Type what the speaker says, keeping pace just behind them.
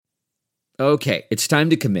Okay, it's time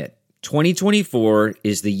to commit. 2024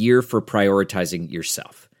 is the year for prioritizing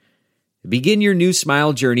yourself. Begin your new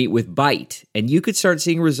smile journey with Byte, and you could start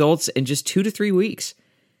seeing results in just 2 to 3 weeks.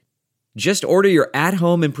 Just order your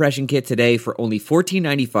at-home impression kit today for only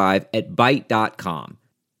 $14.95 at Byte.com.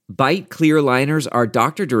 Byte clear liners are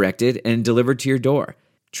doctor-directed and delivered to your door.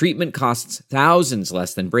 Treatment costs thousands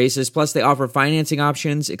less than braces, plus they offer financing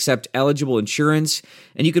options, accept eligible insurance,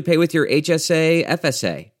 and you could pay with your HSA,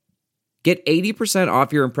 FSA. Get 80%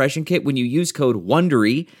 off your impression kit when you use code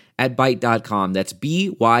WONDERY at Byte.com. That's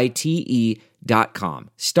BYTE.com.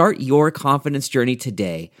 Start your confidence journey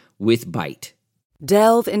today with Byte.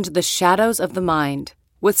 Delve into the shadows of the mind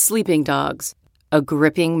with Sleeping Dogs, a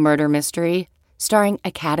gripping murder mystery starring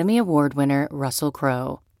Academy Award winner Russell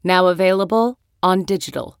Crowe. Now available on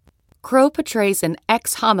digital. Crowe portrays an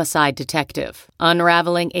ex-homicide detective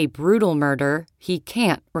unraveling a brutal murder he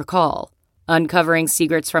can't recall. Uncovering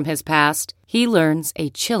secrets from his past, he learns a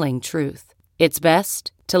chilling truth. It's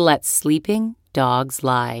best to let sleeping dogs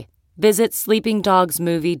lie. Visit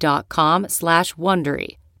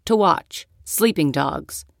sleepingdogsmovie.com/Wondery to watch Sleeping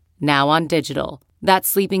Dogs, now on digital.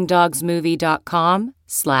 That's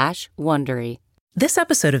sleepingdogsmovie.com/Wondery. This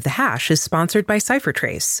episode of The Hash is sponsored by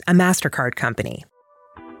CipherTrace, a MasterCard company.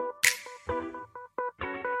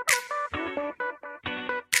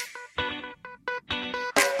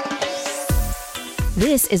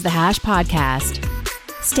 This is the Hash Podcast.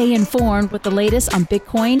 Stay informed with the latest on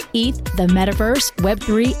Bitcoin, ETH, the metaverse,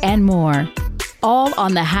 Web3, and more. All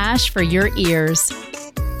on the Hash for your ears.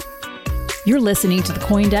 You're listening to the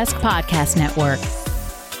CoinDesk Podcast Network.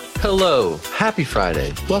 Hello, happy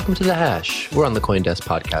Friday. Welcome to The Hash. We're on the CoinDesk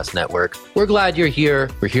Podcast Network. We're glad you're here.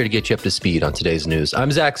 We're here to get you up to speed on today's news.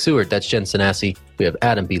 I'm Zach Seward. That's Jen Sanasi. We have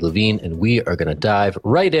Adam B. Levine, and we are going to dive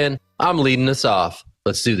right in. I'm leading us off.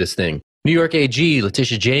 Let's do this thing. New York AG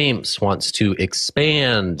Letitia James wants to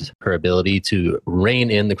expand her ability to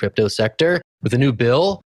rein in the crypto sector with a new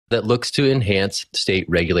bill that looks to enhance state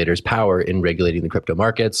regulators' power in regulating the crypto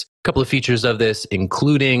markets. A couple of features of this,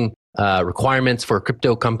 including requirements for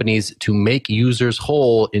crypto companies to make users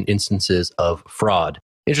whole in instances of fraud.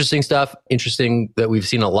 Interesting stuff. Interesting that we've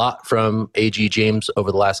seen a lot from AG James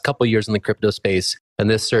over the last couple of years in the crypto space,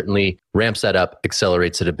 and this certainly ramps that up,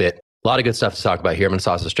 accelerates it a bit. A lot of good stuff to talk about here. I'm going to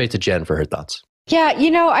toss it straight to Jen for her thoughts. Yeah,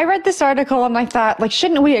 I read this article and I thought,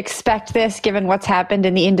 shouldn't we expect this given what's happened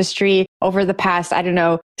in the industry over the past,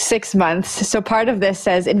 6 months? So part of this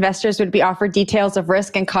says investors would be offered details of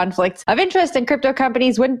risk and conflicts of interest, and crypto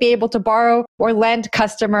companies wouldn't be able to borrow or lend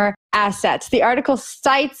customer assets. The article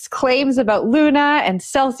cites claims about Luna and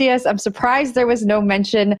Celsius. I'm surprised there was no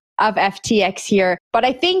mention of FTX here. But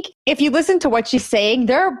I think if you listen to what she's saying,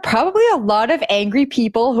 there are probably a lot of angry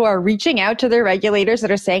people who are reaching out to their regulators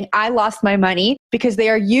that are saying, I lost my money, because they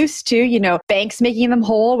are used to, banks making them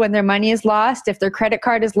whole when their money is lost. If their credit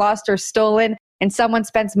card is lost or stolen and someone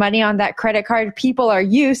spends money on that credit card, people are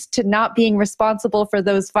used to not being responsible for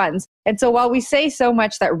those funds. And so while we say so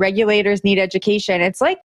much that regulators need education, it's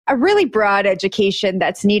like a really broad education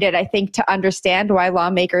that's needed, I think, to understand why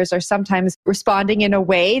lawmakers are sometimes responding in a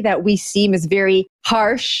way that we seem is very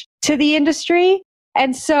harsh to the industry.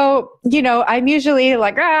 And so, I'm usually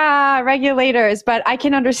like, regulators, but I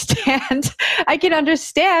can understand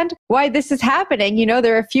why this is happening.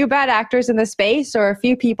 There are a few bad actors in the space, or a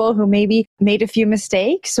few people who maybe made a few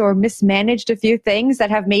mistakes or mismanaged a few things that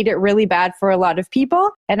have made it really bad for a lot of people.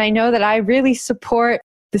 And I know that I really support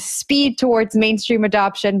the speed towards mainstream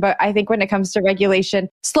adoption. But I think when it comes to regulation,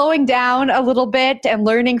 slowing down a little bit and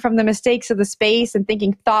learning from the mistakes of the space and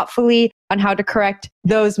thinking thoughtfully on how to correct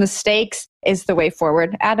those mistakes is the way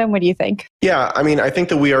forward. Adam, what do you think? Yeah, I think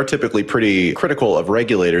that we are typically pretty critical of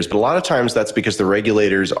regulators, but a lot of times that's because the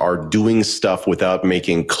regulators are doing stuff without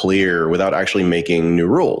actually making new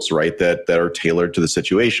rules, right? That are tailored to the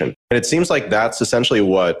situation. And it seems like that's essentially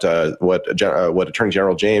what Attorney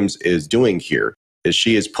General James is doing here. Is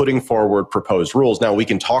she is putting forward proposed rules. Now, we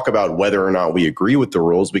can talk about whether or not we agree with the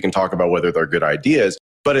rules. We can talk about whether they're good ideas,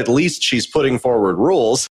 but at least she's putting forward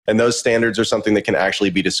rules, and those standards are something that can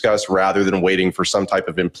actually be discussed rather than waiting for some type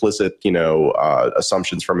of implicit,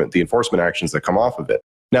 assumptions from it, the enforcement actions that come off of it.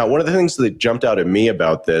 Now, one of the things that jumped out at me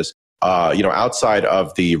about this, outside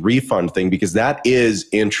of the refund thing, because that is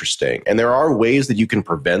interesting. And there are ways that you can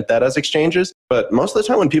prevent that as exchanges. But most of the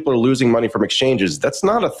time when people are losing money from exchanges, that's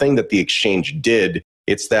not a thing that the exchange did.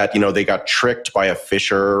 It's that, they got tricked by a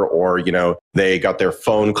phisher, or, they got their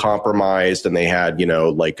phone compromised and they had,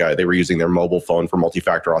 they were using their mobile phone for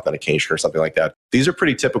multi-factor authentication or something like that. These are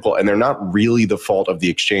pretty typical, and they're not really the fault of the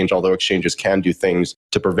exchange, although exchanges can do things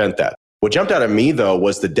to prevent that. What jumped out at me, though,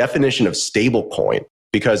 was the definition of stablecoin.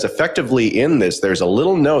 because effectively in this, there's a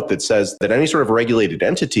little note that says that any sort of regulated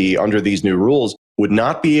entity under these new rules would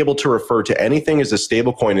not be able to refer to anything as a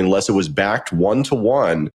stablecoin unless it was backed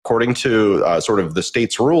one-to-one, according to sort of the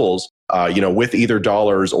state's rules, with either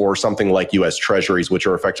dollars or something like U.S. Treasuries, which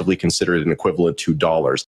are effectively considered an equivalent to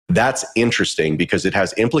dollars. That's interesting because it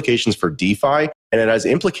has implications for DeFi and it has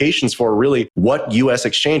implications for really what U.S.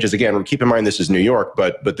 exchanges, again, keep in mind this is New York,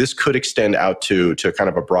 but this could extend out to kind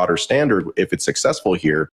of a broader standard if it's successful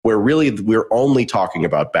here, where really we're only talking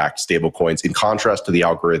about backed stablecoins in contrast to the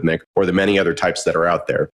algorithmic or the many other types that are out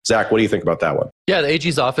there. Zach, what do you think about that one? Yeah, the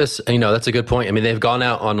AG's office, that's a good point. I mean, they've gone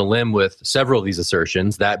out on a limb with several of these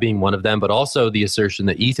assertions, that being one of them, but also the assertion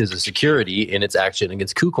that ETH is a security in its action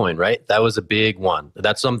against KuCoin, right? That was a big one.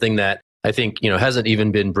 That's something that I think, hasn't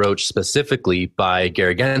even been broached specifically by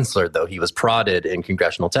Gary Gensler, though he was prodded in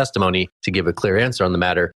congressional testimony to give a clear answer on the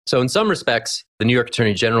matter. So in some respects, the New York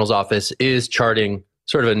Attorney General's office is charting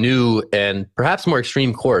sort of a new and perhaps more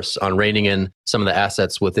extreme course on reining in some of the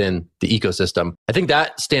assets within the ecosystem. I think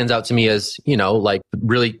that stands out to me as,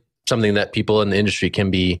 really something that people in the industry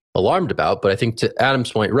can be alarmed about. But I think to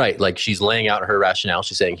Adam's point, right, like she's laying out her rationale.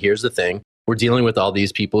 She's saying, here's the thing. We're dealing with all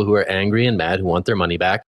these people who are angry and mad, who want their money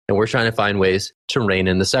back. And we're trying to find ways to rein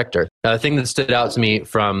in the sector. Now, the thing that stood out to me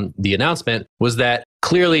from the announcement was that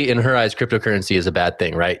clearly in her eyes, cryptocurrency is a bad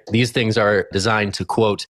thing, right? These things are designed to,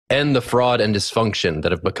 quote, end the fraud and dysfunction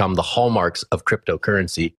that have become the hallmarks of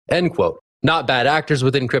cryptocurrency, end quote. Not bad actors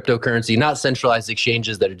within cryptocurrency, not centralized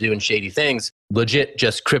exchanges that are doing shady things, legit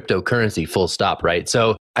just cryptocurrency, full stop, right?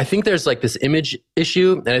 So I think there's like this image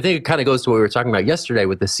issue. And I think it kind of goes to what we were talking about yesterday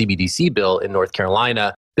with the CBDC bill in North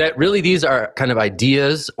Carolina, that really these are kind of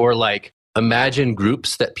ideas or like imagined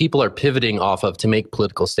groups that people are pivoting off of to make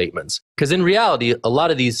political statements. Because in reality, a lot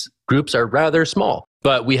of these groups are rather small.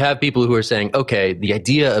 But we have people who are saying, okay, the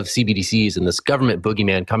idea of CBDCs and this government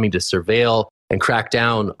boogeyman coming to surveil and crack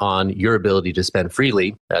down on your ability to spend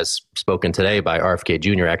freely, as spoken today by RFK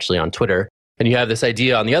Jr. actually on Twitter. And you have this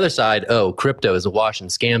idea on the other side, oh, crypto is awash in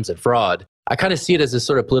scams and fraud. I kind of see it as a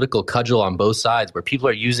sort of political cudgel on both sides where people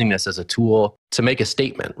are using this as a tool to make a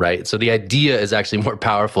statement, right? So the idea is actually more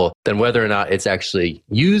powerful than whether or not it's actually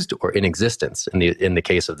used or in existence in the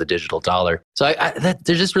case of the digital dollar. So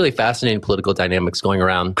there's just really fascinating political dynamics going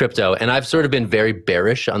around crypto. And I've sort of been very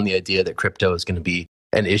bearish on the idea that crypto is going to be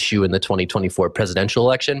an issue in the 2024 presidential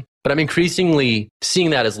election. But I'm increasingly seeing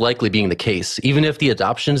that as likely being the case. Even if the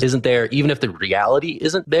adoption isn't there, even if the reality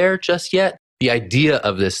isn't there just yet, the idea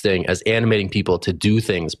of this thing as animating people to do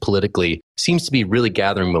things politically seems to be really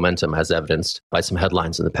gathering momentum, as evidenced by some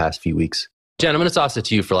headlines in the past few weeks. Jen, I'm going to toss it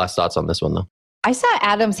to you for last thoughts on this one, though. I saw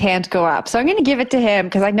Adam's hand go up, so I'm going to give it to him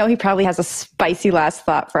because I know he probably has a spicy last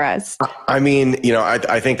thought for us. I mean,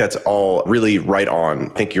 I think that's all really right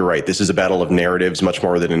on. I think you're right. This is a battle of narratives much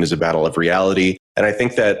more than it is a battle of reality. And I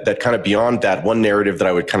think that kind of beyond that, one narrative that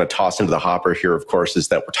I would kind of toss into the hopper here, of course, is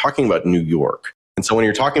that we're talking about New York. And so when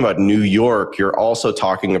you're talking about New York, you're also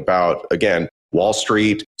talking about, again, Wall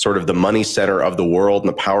Street, sort of the money center of the world and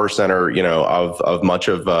the power center, of much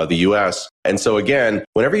of the US. And so again,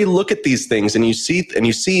 whenever you look at these things and you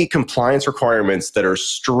see compliance requirements that are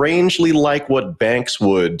strangely like what banks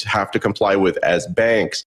would have to comply with as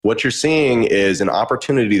banks, what you're seeing is an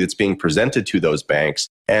opportunity that's being presented to those banks,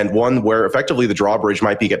 and one where effectively the drawbridge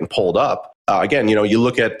might be getting pulled up. Again, you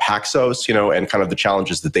look at Paxos, and kind of the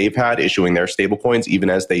challenges that they've had issuing their stablecoins, even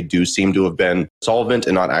as they do seem to have been solvent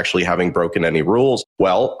and not actually having broken any rules.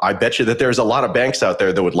 Well, I bet you that there's a lot of banks out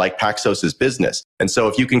there that would like Paxos's business. And so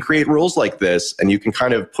if you can create rules like this and you can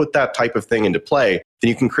kind of put that type of thing into play, then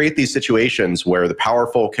you can create these situations where the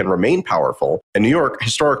powerful can remain powerful. And New York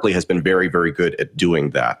historically has been very, very good at doing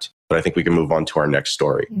that. But I think we can move on to our next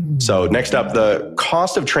story. So next up, the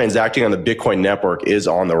cost of transacting on the Bitcoin network is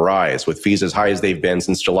on the rise, with fees as high as they've been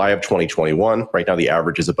since July of 2021. Right now, the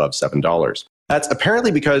average is above $7. That's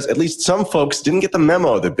apparently because at least some folks didn't get the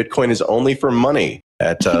memo that Bitcoin is only for money,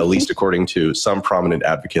 at least according to some prominent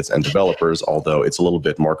advocates and developers, although it's a little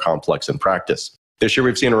bit more complex in practice. This year,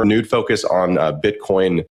 we've seen a renewed focus on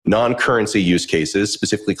Bitcoin non-currency use cases,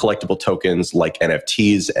 specifically collectible tokens like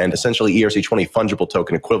NFTs and essentially ERC20 fungible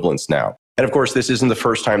token equivalents now. And of course, this isn't the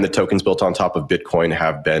first time that tokens built on top of Bitcoin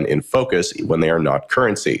have been in focus when they are not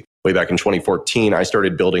currency. Way back in 2014, I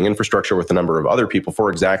started building infrastructure with a number of other people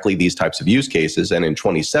for exactly these types of use cases. And in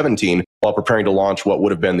 2017, while preparing to launch what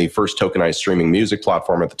would have been the first tokenized streaming music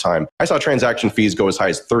platform at the time, I saw transaction fees go as high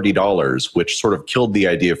as $30, which sort of killed the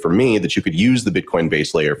idea for me that you could use the Bitcoin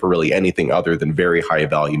base layer for really anything other than very high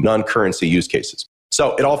value non-currency use cases.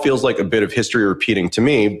 So it all feels like a bit of history repeating to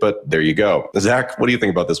me, but there you go. Zach, what do you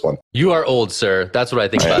think about this one? You are old, sir. That's what I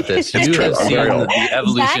think about this. You have seen the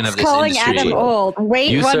evolution of this calling industry. Adam old.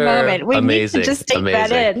 Wait one moment. We need to just take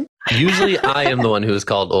that in. Usually I am the one who is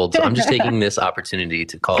called old, so I'm just taking this opportunity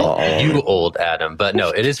to call you old, Adam. But no,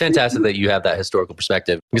 it is fantastic that you have that historical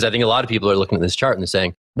perspective, because I think a lot of people are looking at this chart and they're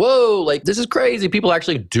saying, whoa, like this is crazy. People are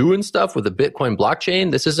actually doing stuff with the Bitcoin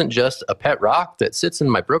blockchain. This isn't just a pet rock that sits in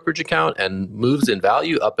my brokerage account and moves in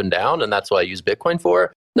value up and down, and that's what I use Bitcoin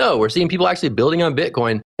for. No, we're seeing people actually building on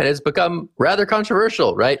Bitcoin, and it's become rather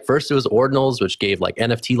controversial, right? First it was ordinals, which gave like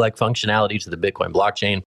NFT-like functionality to the Bitcoin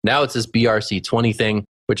blockchain. Now it's this BRC20 thing,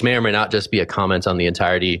 which may or may not just be a comment on the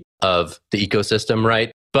entirety of the ecosystem,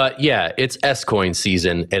 right? But yeah, it's S-Coin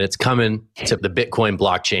season, and it's coming to the Bitcoin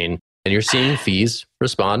blockchain, and you're seeing fees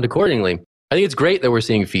respond accordingly. I think it's great that we're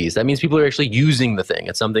seeing fees. That means people are actually using the thing.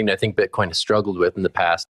 It's something that I think Bitcoin has struggled with in the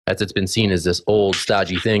past, as it's been seen as this old,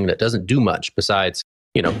 stodgy thing that doesn't do much besides,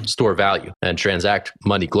 store value and transact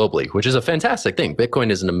money globally, which is a fantastic thing.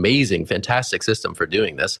 Bitcoin is an amazing, fantastic system for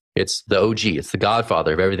doing this. It's the OG. It's the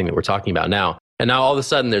godfather of everything that we're talking about now. And now all of a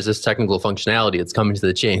sudden, there's this technical functionality that's coming to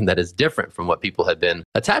the chain that is different from what people had been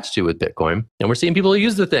attached to with Bitcoin. And we're seeing people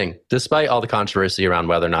use the thing, despite all the controversy around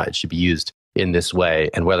whether or not it should be used in this way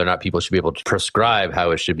and whether or not people should be able to prescribe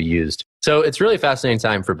how it should be used. So it's really a fascinating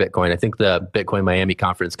time for Bitcoin. I think the Bitcoin Miami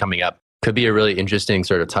conference coming up could be a really interesting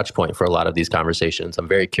sort of touch point for a lot of these conversations. I'm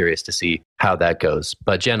very curious to see how that goes.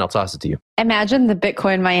 But Jen, I'll toss it to you. Imagine the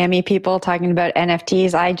Bitcoin Miami people talking about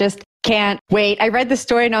NFTs. I just can't wait. I read the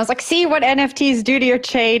story and I was like, see what NFTs do to your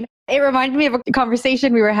chain. It reminded me of a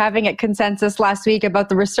conversation we were having at Consensus last week about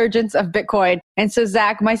the resurgence of Bitcoin. And so,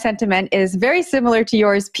 Zach, my sentiment is very similar to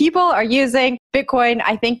yours. People are using Bitcoin.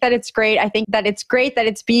 I think that it's great. I think that it's great that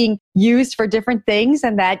it's being used for different things,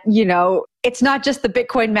 and that, it's not just the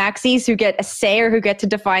Bitcoin maxis who get a say or who get to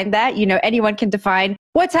define that. Anyone can define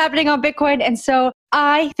what's happening on Bitcoin. And so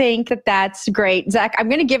I think that that's great. Zach, I'm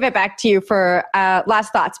going to give it back to you for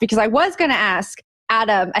last thoughts, because I was going to ask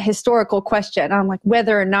Adam a historical question on like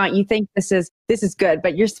whether or not you think this is good,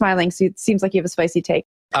 but you're smiling, so it seems like you have a spicy take.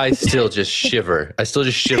 I still just shiver. I still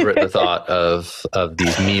just shiver at the thought of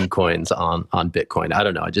these meme coins on Bitcoin. I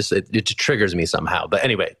don't know. It triggers me somehow. But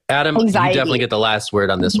anyway, Adam, Anxiety. You definitely get the last word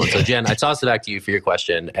on this one. So Jen, I toss it back to you for your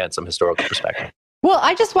question and some historical perspective. Well,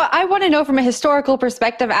 I want to know from a historical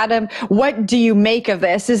perspective, Adam, what do you make of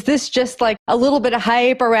this? Is this just like a little bit of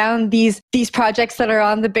hype around these projects that are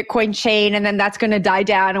on the Bitcoin chain, and then that's going to die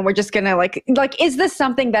down and we're just going to like, is this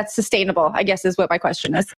something that's sustainable? I guess is what my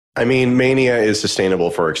question is. I mean, mania is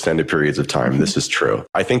sustainable for extended periods of time. This is true.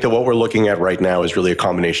 I think that what we're looking at right now is really a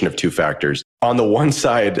combination of two factors. On the one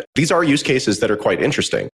side, these are use cases that are quite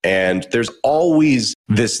interesting. And there's always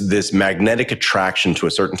this magnetic attraction to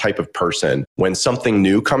a certain type of person when something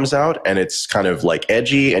new comes out and it's kind of like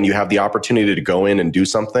edgy and you have the opportunity to go in and do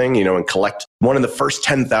something, and collect one of the first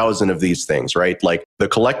 10,000 of these things, right? Like the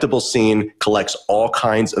collectible scene collects all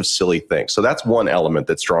kinds of silly things. So that's one element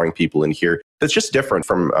that's drawing people in here. That's just different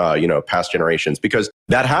from, past generations, because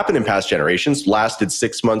that happened in past generations, lasted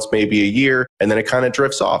 6 months, maybe a year, and then it kind of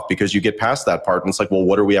drifts off because you get past that part and it's like, well,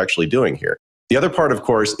 what are we actually doing here? The other part, of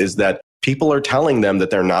course, is that people are telling them that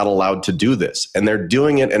they're not allowed to do this, and they're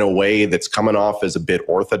doing it in a way that's coming off as a bit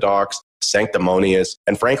orthodox, sanctimonious,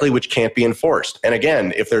 and frankly, which can't be enforced. And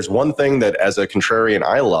again, if there's one thing that as a contrarian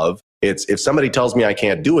I love, it's if somebody tells me I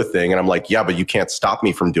can't do a thing and I'm like, yeah, but you can't stop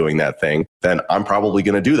me from doing that thing, then I'm probably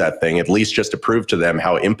going to do that thing, at least just to prove to them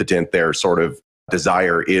how impotent their sort of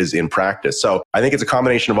desire is in practice. So I think it's a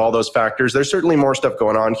combination of all those factors. There's certainly more stuff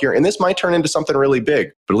going on here, and this might turn into something really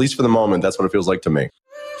big, but at least for the moment, that's what it feels like to me.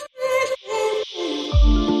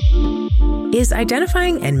 Is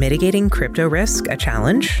identifying and mitigating crypto risk a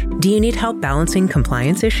challenge? Do you need help balancing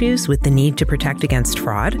compliance issues with the need to protect against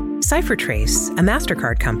fraud? CipherTrace, a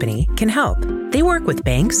MasterCard company, can help. They work with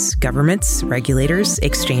banks, governments, regulators,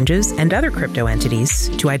 exchanges, and other crypto entities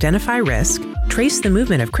to identify risk, trace the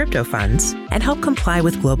movement of crypto funds, and help comply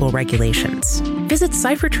with global regulations. Visit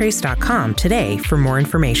CipherTrace.com today for more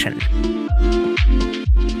information.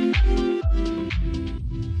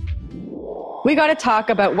 We got to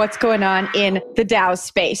talk about what's going on in the DAO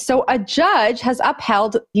space. So a judge has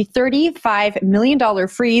upheld the $35 million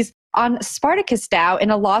freeze on Spartacus DAO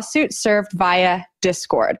in a lawsuit served via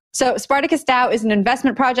Discord. So Spartacus DAO is an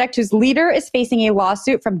investment project whose leader is facing a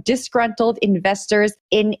lawsuit from disgruntled investors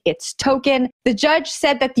in its token. The judge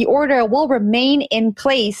said that the order will remain in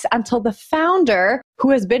place until the founder,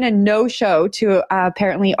 who has been a no-show to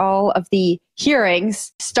apparently all of the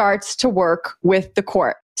hearings, starts to work with the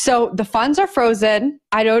court. So the funds are frozen.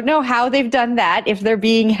 I don't know how they've done that, if they're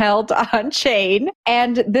being held on chain.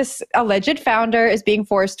 And this alleged founder is being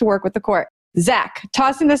forced to work with the court. Zach,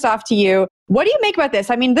 tossing this off to you. What do you make about this?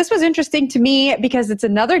 I mean, this was interesting to me because it's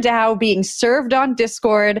another DAO being served on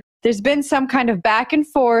Discord. There's been some kind of back and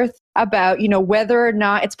forth about, whether or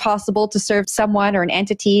not it's possible to serve someone or an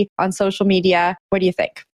entity on social media. What do you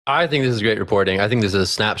think? I think this is great reporting. I think this is a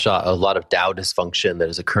snapshot of a lot of DAO dysfunction that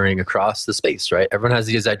is occurring across the space, right? Everyone has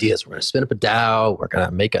these ideas. We're going to spin up a DAO. We're going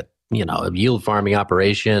to make a yield farming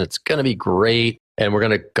operation. It's going to be great. And we're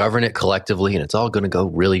going to govern it collectively. And it's all going to go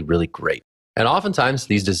really, really great. And oftentimes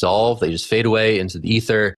these dissolve. They just fade away into the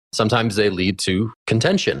ether. Sometimes they lead to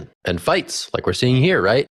contention and fights like we're seeing here,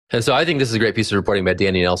 right? And so I think this is a great piece of reporting by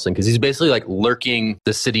Danny Nelson because he's basically like lurking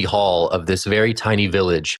the city hall of this very tiny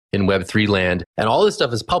village in Web3 land. And all this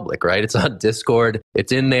stuff is public, right? It's on Discord.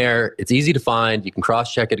 It's in there. It's easy to find. You can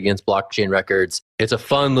cross-check it against blockchain records. It's a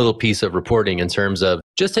fun little piece of reporting in terms of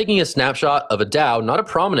just taking a snapshot of a DAO, not a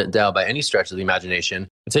prominent DAO by any stretch of the imagination,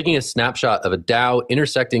 but taking a snapshot of a DAO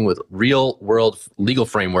intersecting with real world legal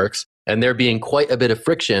frameworks and there being quite a bit of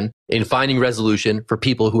friction in finding resolution for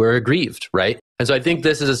people who are aggrieved, right? And so I think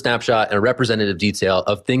this is a snapshot and a representative detail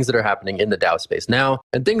of things that are happening in the DAO space now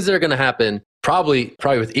and things that are going to happen probably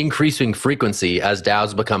with increasing frequency as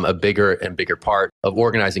DAOs become a bigger and bigger part of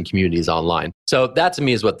organizing communities online. So that to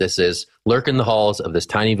me is what this is. Lurk in the halls of this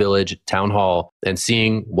tiny village town hall and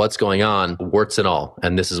seeing what's going on, warts and all.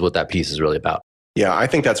 And this is what that piece is really about. Yeah, I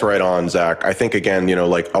think that's right on, Zach. I think, again, there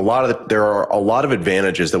are a lot of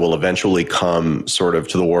advantages that will eventually come sort of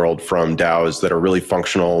to the world from DAOs that are really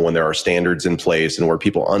functional when there are standards in place and where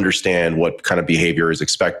people understand what kind of behavior is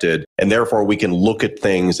expected. And therefore, we can look at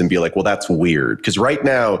things and be like, well, that's weird. Because right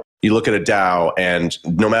now, you look at a DAO and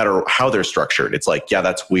no matter how they're structured, it's like, yeah,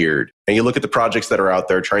 that's weird. And you look at the projects that are out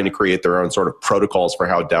there trying to create their own sort of protocols for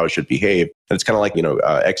how DAOs should behave. And it's kind of like,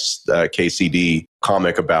 XKCD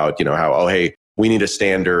comic about, how, oh, hey, we need a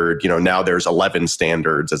standard, now there's 11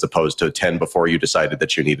 standards as opposed to 10 before you decided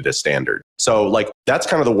that you needed a standard. So that's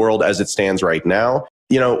kind of the world as it stands right now.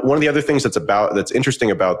 One of the other things that's interesting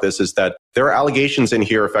about this is that there are allegations in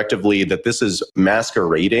here effectively that this is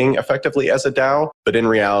masquerading effectively as a DAO, but in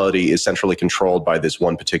reality is centrally controlled by this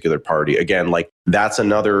one particular party. Again, that's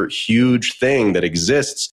another huge thing that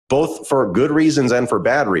exists both for good reasons and for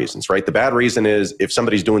bad reasons, right? The bad reason is if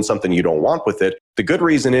somebody's doing something you don't want with it. The good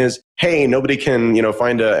reason is, hey, nobody can,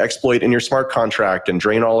 find an exploit in your smart contract and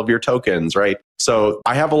drain all of your tokens, right? So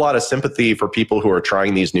I have a lot of sympathy for people who are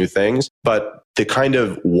trying these new things, but the kind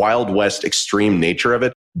of Wild West extreme nature of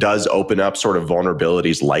it does open up sort of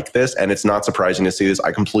vulnerabilities like this. And it's not surprising to see this.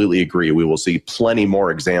 I completely agree. We will see plenty more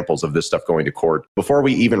examples of this stuff going to court before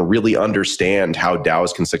we even really understand how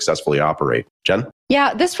DAOs can successfully operate. Jen?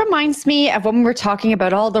 Yeah, this reminds me of when we were talking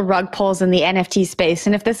about all the rug pulls in the NFT space.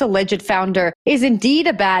 And if this alleged founder is indeed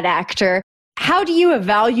a bad actor, how do you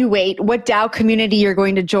evaluate what DAO community you're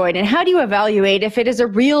going to join? And how do you evaluate if it is a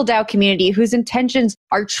real DAO community whose intentions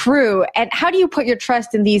are true? And how do you put your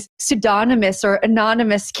trust in these pseudonymous or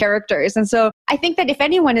anonymous characters? And so I think that if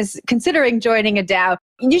anyone is considering joining a DAO,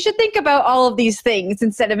 you should think about all of these things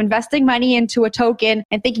instead of investing money into a token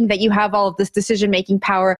and thinking that you have all of this decision-making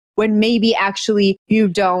power when maybe actually you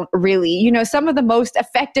don't really. Some of the most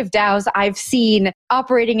effective DAOs I've seen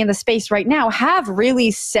operating in the space right now have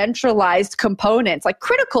really centralized components, like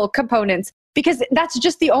critical components, because that's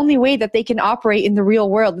just the only way that they can operate in the real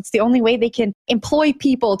world. It's the only way they can employ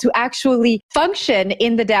people to actually function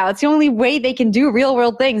in the DAO. It's the only way they can do real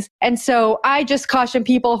world things. And so I just caution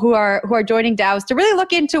people who are joining DAOs to really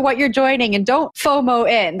look into what you're joining and don't FOMO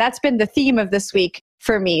in. That's been the theme of this week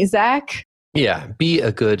for me. Zach? Yeah, be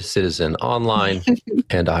a good citizen online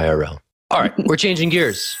and IRL. All right, we're changing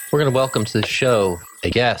gears. We're going to welcome to the show a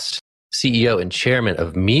guest, CEO and chairman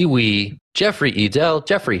of MeWe, Jeffrey Edel.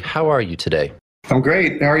 Jeffrey, how are you today? I'm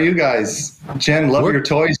great. How are you guys? Jen, love your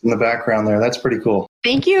toys in the background there. That's pretty cool.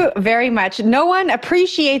 Thank you very much. No one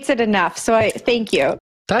appreciates it enough, so I thank you.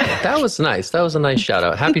 That was nice. That was a nice shout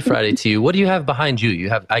out. Happy Friday to you. What do you have behind you?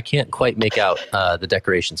 I can't quite make out the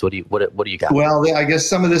decorations. What do you got? Well, I guess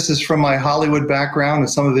some of this is from my Hollywood background, and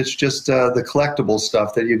some of it's just the collectible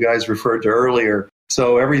stuff that you guys referred to earlier.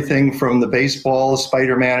 So everything from the baseball,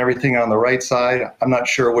 Spider-Man, everything on the right side. I'm not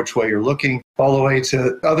sure which way you're looking, all the way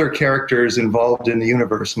to other characters involved in the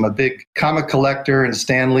universe. I'm a big comic collector and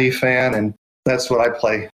Stan Lee fan, and that's what I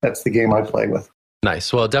play. That's the game I play with.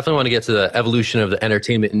 Nice. Well, definitely want to get to the evolution of the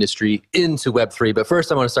entertainment industry into Web3. But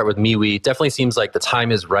first, I want to start with MeWe. Definitely seems like the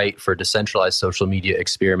time is right for decentralized social media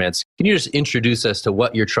experiments. Can you just introduce us to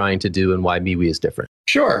what you're trying to do and why MeWe is different?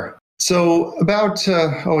 Sure. So about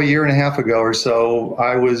a year and a half ago or so,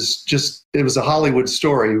 it was a Hollywood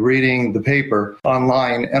story, reading the paper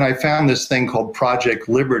online, and I found this thing called Project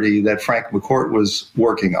Liberty that Frank McCourt was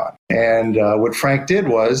working on. And what Frank did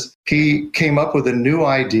was he came up with a new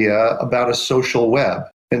idea about a social web.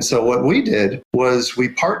 And so what we did was we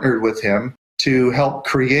partnered with him to help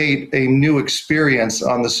create a new experience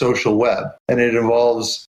on the social web. And it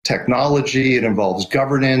involves technology, it involves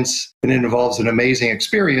governance, and it involves an amazing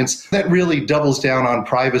experience that really doubles down on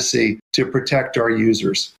privacy to protect our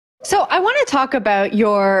users. So I want to talk about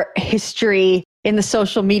your history in the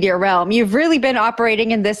social media realm. You've really been operating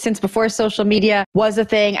in this since before social media was a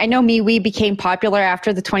thing. I know MeWe became popular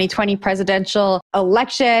after the 2020 presidential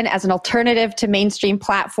election as an alternative to mainstream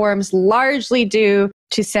platforms, largely due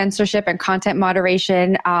to censorship and content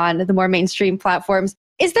moderation on the more mainstream platforms.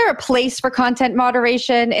 Is there a place for content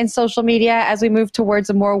moderation in social media as we move towards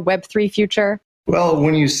a more Web3 future? Well,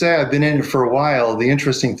 when you say I've been in it for a while, the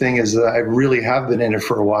interesting thing is that I really have been in it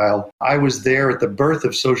for a while. I was there at the birth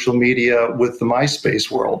of social media with the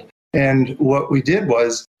MySpace world. And what we did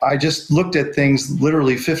was I just looked at things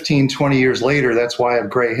literally 15, 20 years later. That's why I have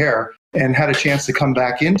gray hair, and had a chance to come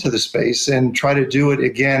back into the space and try to do it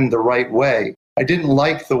again the right way. I didn't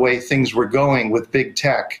like the way things were going with big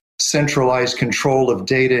tech, centralized control of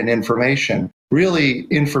data and information. Really,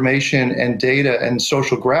 information and data and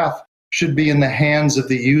social graph should be in the hands of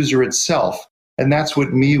the user itself. And that's what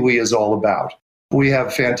MeWe is all about. We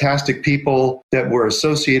have fantastic people that we're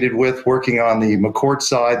associated with working on the McCourt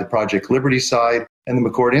side, the Project Liberty side, and the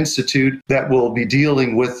McCourt Institute that will be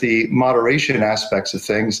dealing with the moderation aspects of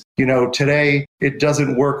things. You know, today it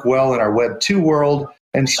doesn't work well in our Web 2 world,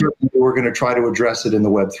 and certainly we're going to try to address it in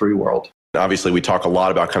the Web 3 world. Obviously, we talk a lot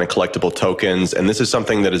about kind of collectible tokens, and this is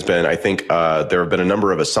something that has been, I think, there have been a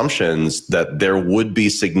number of assumptions that there would be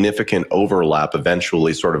significant overlap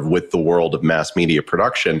eventually sort of with the world of mass media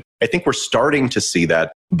production. I think we're starting to see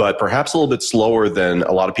that, but perhaps a little bit slower than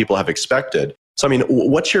a lot of people have expected. So, I mean,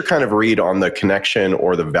 what's your kind of read on the connection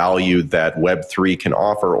or the value that Web3 can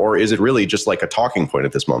offer, or is it really just like a talking point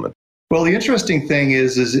at this moment? Well, the interesting thing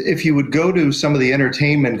is if you would go to some of the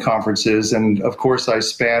entertainment conferences, and of course I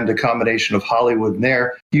spanned a combination of Hollywood and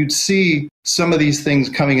there, you'd see some of these things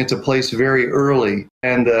coming into place very early,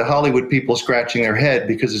 and the Hollywood people scratching their head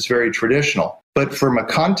because it's very traditional. But from a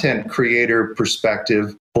content creator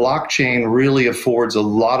perspective, blockchain really affords a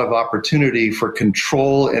lot of opportunity for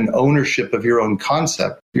control and ownership of your own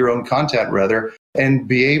content, and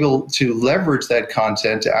be able to leverage that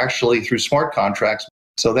content to actually through smart contracts.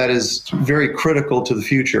 So that is very critical to the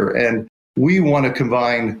future. And we want to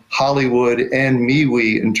combine Hollywood and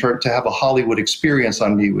MeWe to have a Hollywood experience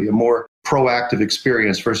on MeWe, a more proactive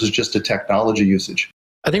experience versus just a technology usage.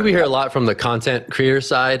 I think we hear a lot from the content creator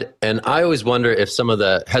side, and I always wonder if some of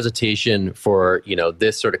the hesitation for,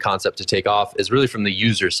 this sort of concept to take off is really from the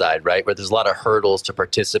user side, right? Where there's a lot of hurdles to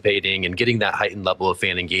participating and getting that heightened level of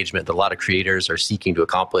fan engagement that a lot of creators are seeking to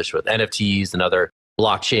accomplish with NFTs and other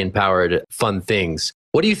blockchain-powered fun things.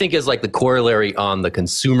 What do you think is like the corollary on the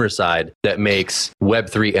consumer side that makes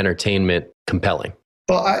Web3 entertainment compelling?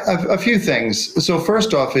 Well, a few things. So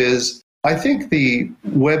first off is, I think the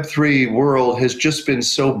Web3 world has just been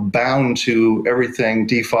so bound to everything,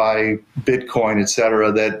 DeFi, Bitcoin, et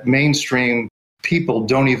cetera, that mainstream people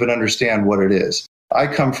don't even understand what it is. I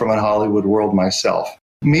come from a Hollywood world myself.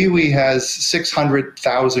 MeWe has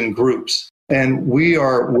 600,000 groups. And we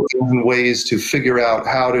are working on ways to figure out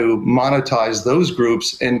how to monetize those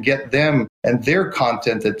groups and get them and their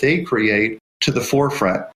content that they create to the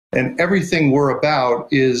forefront. And everything we're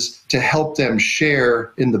about is to help them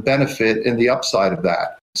share in the benefit and the upside of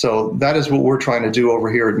that. So that is what we're trying to do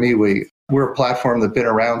over here at MeWe. We're a platform that's been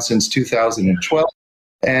around since 2012,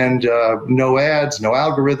 and no ads, no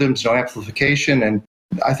algorithms, no amplification. And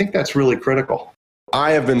I think that's really critical.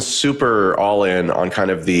 I have been super all in on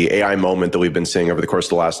kind of the AI moment that we've been seeing over the course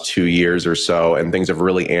of the last 2 years or so, and things have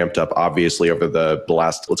really amped up, obviously, over the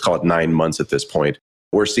last, let's call it 9 months at this point.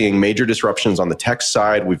 We're seeing major disruptions on the text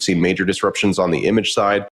side. We've seen major disruptions on the image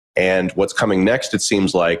side. And what's coming next, it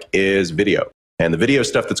seems like, is video. And the video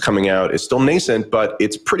stuff that's coming out is still nascent, but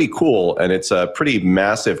it's pretty cool. And it's a pretty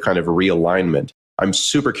massive kind of realignment. I'm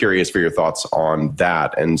super curious for your thoughts on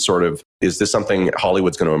that, and sort of, is this something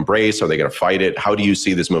Hollywood's going to embrace? Are they going to fight it? How do you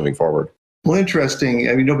see this moving forward? Well, interesting.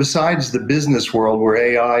 I mean, besides the business world where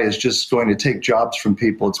AI is just going to take jobs from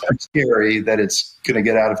people, it's pretty scary that it's going to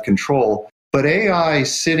get out of control. But AI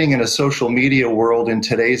sitting in a social media world in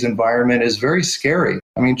today's environment is very scary.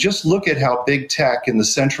 I mean, just look at how big tech in the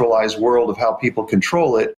centralized world of how people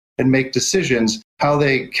control it and make decisions, how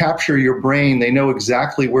they capture your brain. They know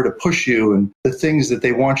exactly where to push you and the things that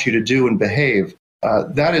they want you to do and behave.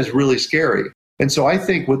 That is really scary. And so I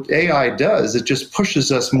think what AI does, it just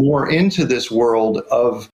pushes us more into this world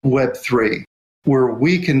of Web3, where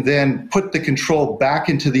we can then put the control back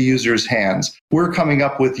into the user's hands. We're coming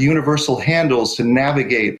up with universal handles to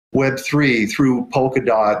navigate Web3 through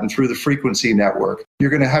Polkadot and through the frequency network. You're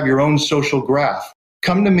going to have your own social graph.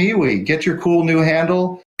 Come to MeWe, get your cool new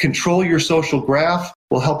handle, control your social graph.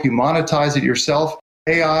 We'll help you monetize it yourself.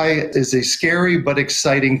 AI is a scary but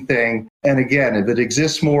exciting thing. And again, if it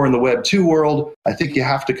exists more in the Web 2 world, I think you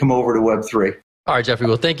have to come over to Web 3. All right, Jeffrey.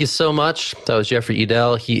 Well, thank you so much. That was Jeffrey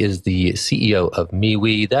Edel. He is the CEO of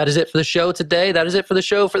MeWe. That is it for the show today. That is it for the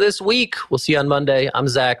show for this week. We'll see you on Monday. I'm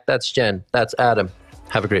Zach. That's Jen. That's Adam.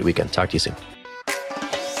 Have a great weekend. Talk to you soon.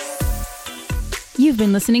 You've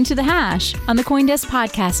been listening to The Hash on the CoinDesk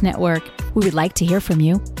Podcast Network. We would like to hear from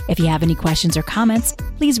you. If you have any questions or comments,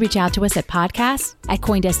 please reach out to us at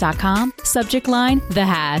podcasts@coindesk.com, subject line The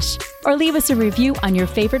Hash, or leave us a review on your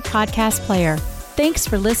favorite podcast player. Thanks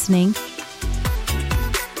for listening.